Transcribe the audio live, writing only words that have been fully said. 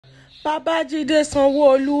Babajide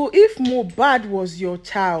Sanwoolu, if Mohbad was your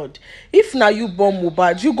child, if now you born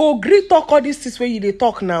Mohbad, you go gree talk all these things where you dey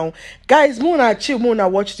talk now. Guys, muna chill, muna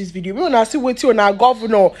watch this video. Muna see wetin una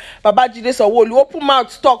governor Babajide Sanwoolu open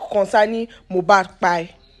mouth talk concerning Mohbad kpai.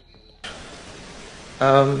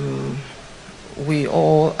 We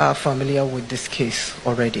all are familiar with this case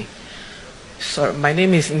already. So my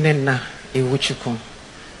name is Nena Iwuchukwu.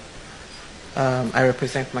 I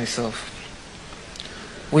represent myself.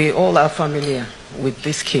 We all are familiar with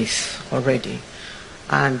this case already.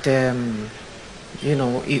 And, you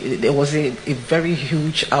know, there was a very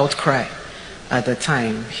huge outcry at the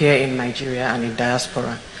time here in Nigeria and in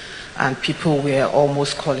diaspora. And people were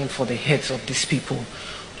almost calling for the heads of these people,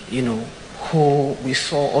 you know, who we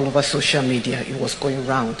saw all over social media. It was going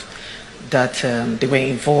around that they were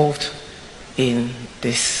involved in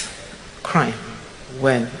this crime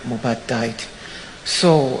when Mohbad died.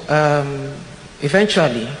 So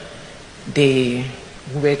eventually they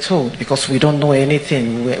were told, because we don't know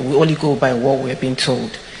anything, we only go by what we're being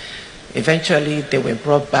told. Eventually they were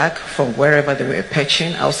brought back from wherever they were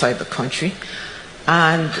perching outside the country,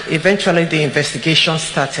 and eventually the investigation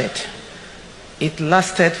started. It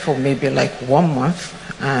lasted for maybe like 1 month,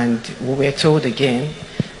 and we were told again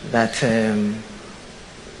that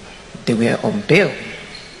they were on bail.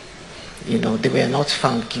 You know, they were not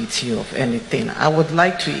found guilty of anything. I would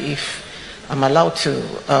like to, if I'm allowed to,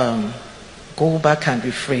 go back and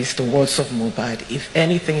rephrase the words of Mohbad. If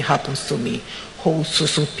anything happens to me, hold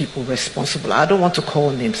so people responsible. I don't want to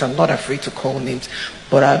call names. I'm not afraid to call names,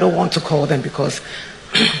 but I don't want to call them because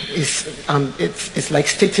it's like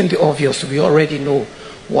stating the obvious. We already know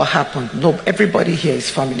what happened. No, everybody here is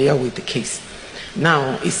familiar with the case.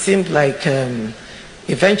 Now, it seemed like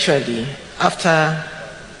eventually, after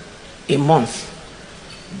a month,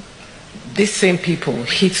 these same people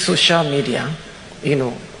hit social media, you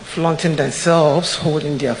know, flaunting themselves,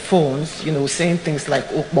 holding their phones, you know, saying things like,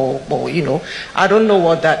 oh, you know. I don't know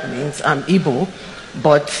what that means. I'm Igbo.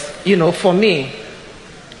 But, you know, for me,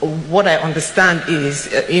 what I understand is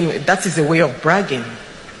that is a way of bragging,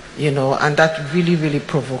 you know, and that really, really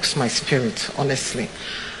provokes my spirit, honestly.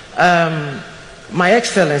 My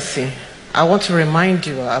Excellency, I want to remind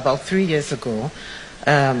you, about 3 years ago,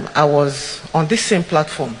 I was on this same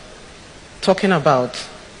platform talking about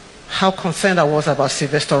how concerned I was about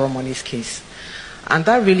Sylvester Romani's case. And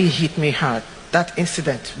that really hit me hard. That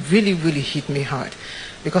incident really, really hit me hard.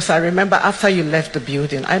 Because I remember after you left the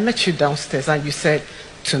building, I met you downstairs and you said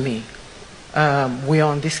to me, we're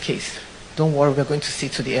on this case. Don't worry, we're going to see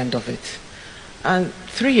to the end of it. And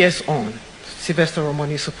 3 years on, Sylvester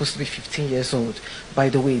Romani is supposed to be 15 years old, by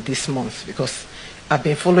the way, this month, because I've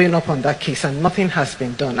been following up on that case and nothing has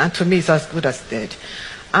been done. And to me, it's as good as dead.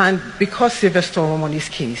 And because Sylvester Romani's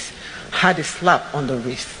case had a slap on the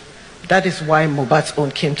wrist, that is why Mohbad's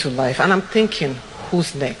own came to life. And I'm thinking,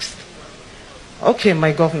 who's next? Okay,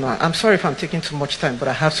 my governor, I'm sorry if I'm taking too much time, but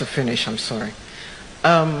I have to finish, I'm sorry.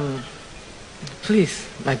 Please,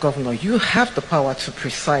 my governor, you have the power to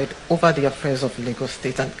preside over the affairs of Lagos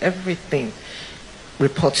State, and everything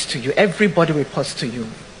reports to you. Everybody reports to you.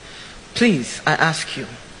 Please, I ask you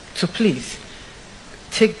to please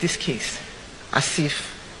take this case as if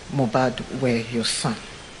Mohbad were your son.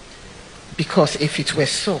 Because if it were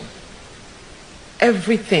so,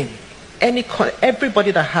 everything,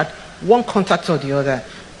 everybody that had one contact or the other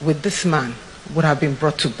with this man would have been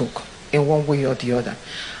brought to book in one way or the other.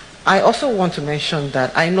 I also want to mention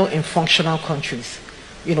that I know in functional countries,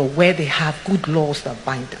 you know, where they have good laws that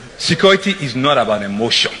bind them. Security is not about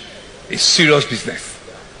emotion. It's serious business.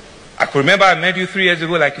 I could remember I met you 3 years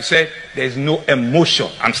ago, like you said, there's no emotion.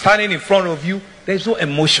 I'm standing in front of you, there's no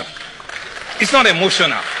emotion. It's not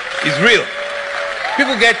emotional, it's real.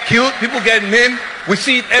 People get killed, people get maimed, we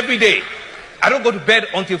see it every day. I don't go to bed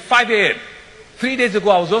until 5 a.m. 3 days ago,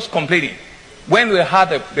 I was just complaining. When we had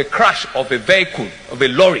the crash of a vehicle, of a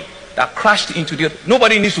lorry that crashed into the...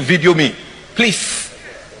 Nobody needs to video me, please.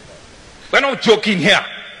 We're not joking here.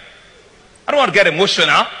 I don't want to get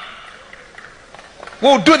emotional.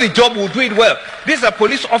 We'll do the job, we'll do it well. These are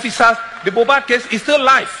police officers. The Mohbad case is still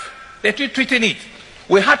live. They're still treating it.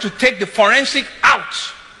 We had to take the forensic out.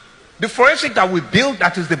 The forensic that we built,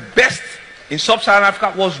 that is the best in sub-Saharan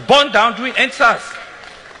Africa, was burned down during NSAS.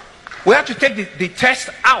 We had to take the test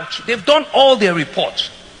out. They've done all their reports.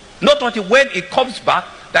 Not until when it comes back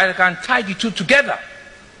that they can tie the two together.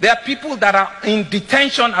 There are people that are in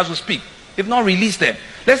detention as we speak. They've not released them.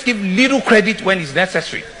 Let's give little credit when it's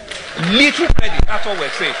necessary. Little credit, that's what we're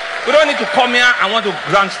saying. We don't need to come here and want to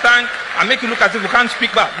grandstand and make it look as if we can't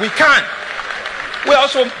speak back. We can. We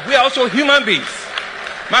are also human beings.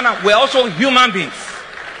 Man, we're also human beings.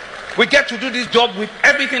 We get to do this job with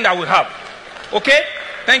everything that we have. Okay?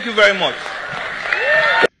 Thank you very much.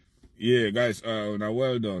 Yeah, guys, now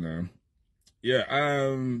well done.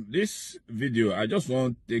 Yeah, this video, I just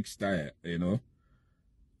want to take style,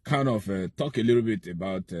 kind of talk a little bit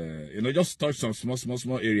about, just touch some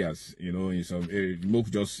small areas, in some areas.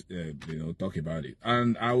 Just, talk about it.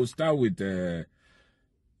 And I will start with Governor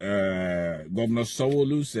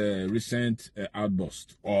Sanwoolu's recent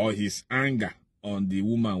outburst, or his anger on the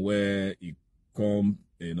woman where he come,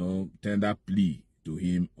 tender plea to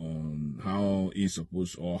him on how he's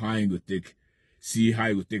supposed, or how he will see how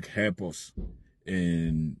he will help us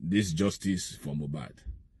in this justice for Mohbad.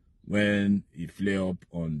 When he flare up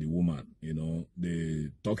on the woman, they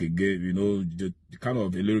talk again, the kind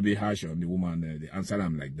of a little bit harsh on the woman, they answer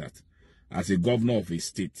him like that. As a governor of a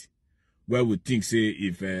state, where we think, say,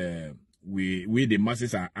 if we the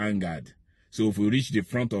masses are angered, so if we reach the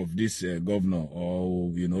front of this governor,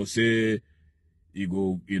 or, say, he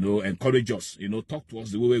go, encourage us, talk to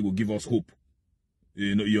us the way he will give us hope.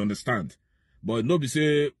 You understand? But nobody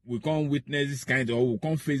say we can't witness this kind, or we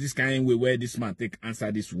can't face this kind of way where this man take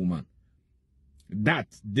answer this woman. That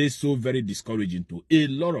they so very discouraging to a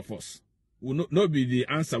lot of us. Will not be the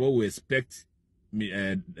answer what we expect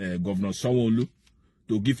Governor Sanwoolu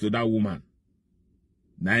to give to that woman.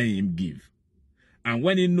 Now him give. And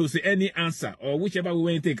when he knows any answer, or whichever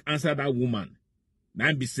way he take answer that woman,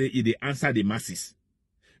 now be say he answer the masses.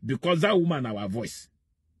 Because that woman our voice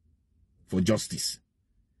for justice.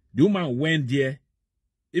 The woman went there,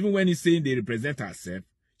 even when he's saying they represent herself,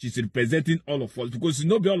 she's representing all of us. Because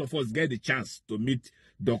nobody all of us get the chance to meet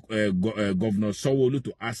Governor Sanwoolu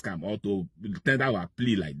to ask him, or to tender our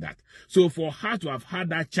plea like that. So for her to have had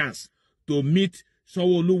that chance to meet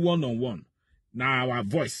Sanwoolu one-on-one, now our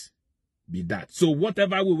voice be that. So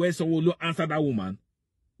whatever we were, Sanwoolu answer that woman,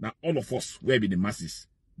 now all of us will be the masses.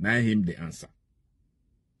 Now him the answer.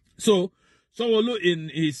 So Sanwoolu in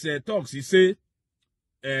his talks, he say,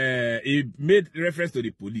 he made reference to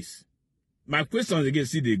the police. My question again,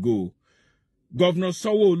 see they go. Governor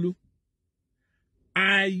Sanwoolu,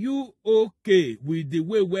 are you okay with the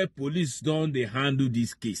way where police don't they handle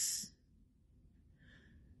this case?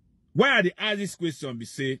 Why are they ask this question? Be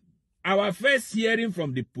say, our first hearing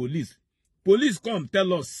from the police come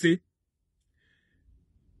tell us, say,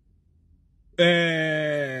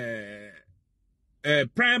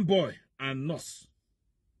 prime boy and nurse,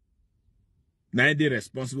 now they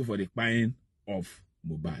responsible for the buying of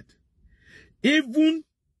Mohbad. Even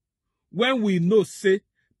when we know, say,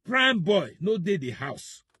 prime boy no dey the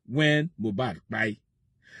house when Mohbad buy,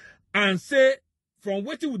 and say, from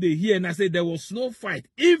what would they hear, and I say there was no fight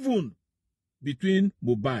even between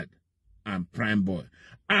Mohbad and prime boy.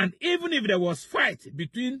 And even if there was fight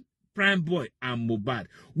between prime boy and Mohbad,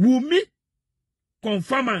 Wumi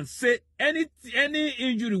confirm and say any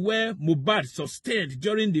injury where Mohbad sustained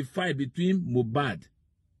during the fight between Mohbad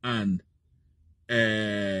and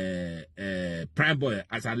prime boy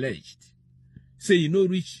as alleged, say you no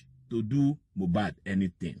reach to do Mohbad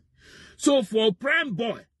anything. So for prime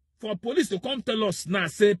boy, for police to come tell us now,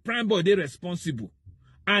 say prime boy they responsible,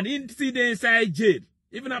 and inside jail,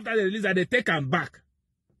 even after the release that they take him back,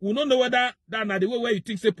 we don't know whether that now the way where you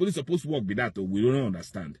think say police supposed to work be that, or we don't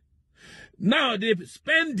understand. Now they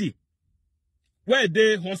spend the where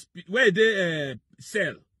they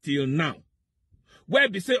sell till now, where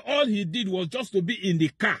they say all he did was just to be in the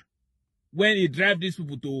car when he drive these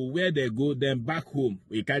people to where they go, then back home,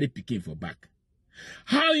 he carry picking for back.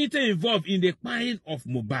 How he involved in the buying of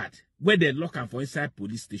Mohbad, where they lock him for inside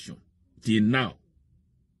police station till now,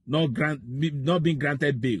 not being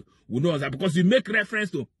granted bail. We know that because you make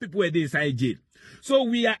reference to people where they inside jail. So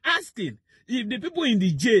we are asking if the people in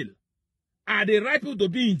the jail are the right people to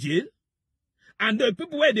be in jail, and the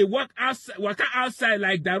people where they work outside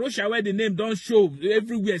like Darosha, where the name don't show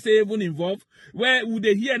everywhere, say even involved, where would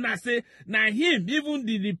they hear now say, now him, even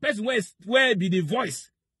the person where be the voice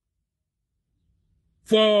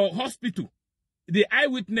for hospital, the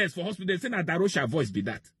eyewitness for hospital, they say that Darosha voice be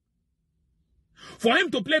that. For him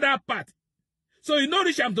to play that part, so you know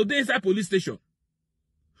reach him today inside police station.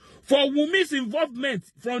 For Wumi's involvement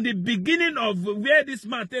from the beginning of where this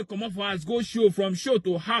man take come up for us, go show, from show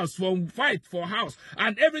to house, from fight for house,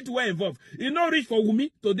 and everything were involved. You know reach for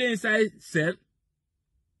Wumi today inside cell.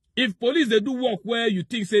 If police they do work where you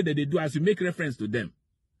think say that they do, as you make reference to them,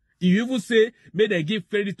 you even say may they give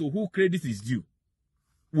credit to who credit is due,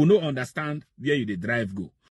 we no understand where you the drive go.